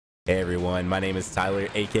Hey everyone, my name is Tyler,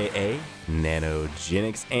 aka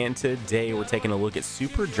Nanogenix, and today we're taking a look at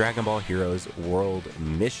Super Dragon Ball Heroes World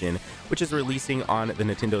Mission, which is releasing on the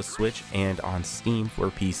Nintendo Switch and on Steam for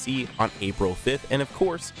PC on April 5th, and of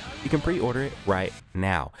course, you can pre-order it right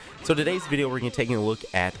now. So today's video, we're going to be taking a look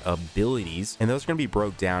at abilities, and those are going to be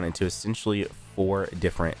broke down into essentially 4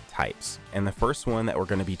 different types. And the first one that we're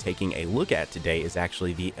going to be taking a look at today is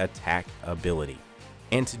actually the attack ability.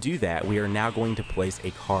 And to do that, we are now going to place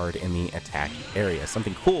a card in the attack area.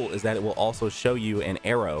 Something cool is that it will also show you an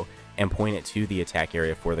arrow and point it to the attack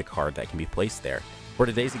area for the card that can be placed there. For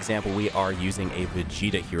today's example, we are using a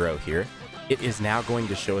Vegeta hero here. It is now going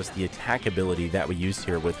to show us the attack ability that we used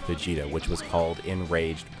here with Vegeta, which was called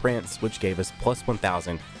Enraged Prince, which gave us plus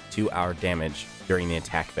 1000 to our damage during the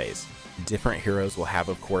attack phase. Different heroes will have,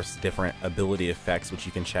 of course, different ability effects, which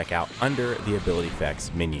you can check out under the ability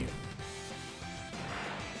effects menu.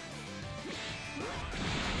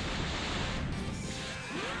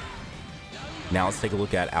 Now let's take a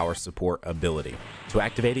look at our support ability. To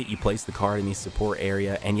activate it, you place the card in the support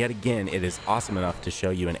area, and yet again, it is awesome enough to show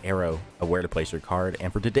you an arrow of where to place your card,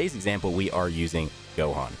 and for today's example, we are using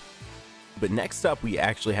Gohan. But next up, we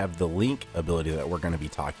actually have the Link ability that we're going to be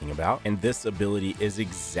talking about, and this ability is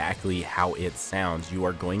exactly how it sounds. You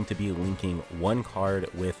are going to be linking one card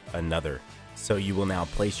with another. So you will now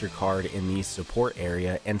place your card in the support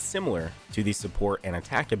area, and similar to the support and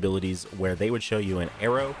attack abilities where they would show you an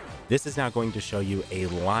arrow, this is now going to show you a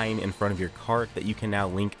line in front of your card that you can now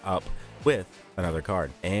link up with another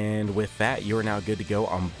card. And with that, you are now good to go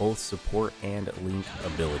on both support and link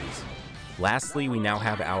abilities. Lastly, we now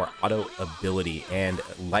have our auto ability, and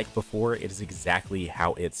like before, it is exactly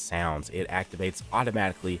how it sounds. It activates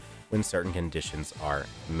automatically when certain conditions are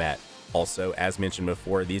met. Also, as mentioned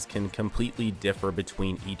before, these can completely differ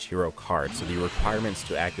between each hero card, so the requirements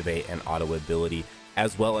to activate an auto ability,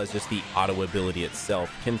 as well as just the auto ability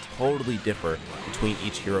itself, can totally differ between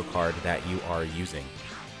each hero card that you are using.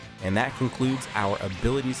 And that concludes our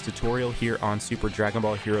abilities tutorial here on Super Dragon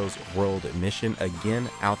Ball Heroes World Mission, again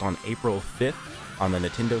out on April 5th on the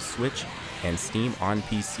Nintendo Switch and Steam on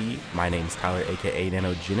PC. My name is Tyler, aka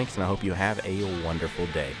Nanogenix, and I hope you have a wonderful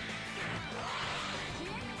day.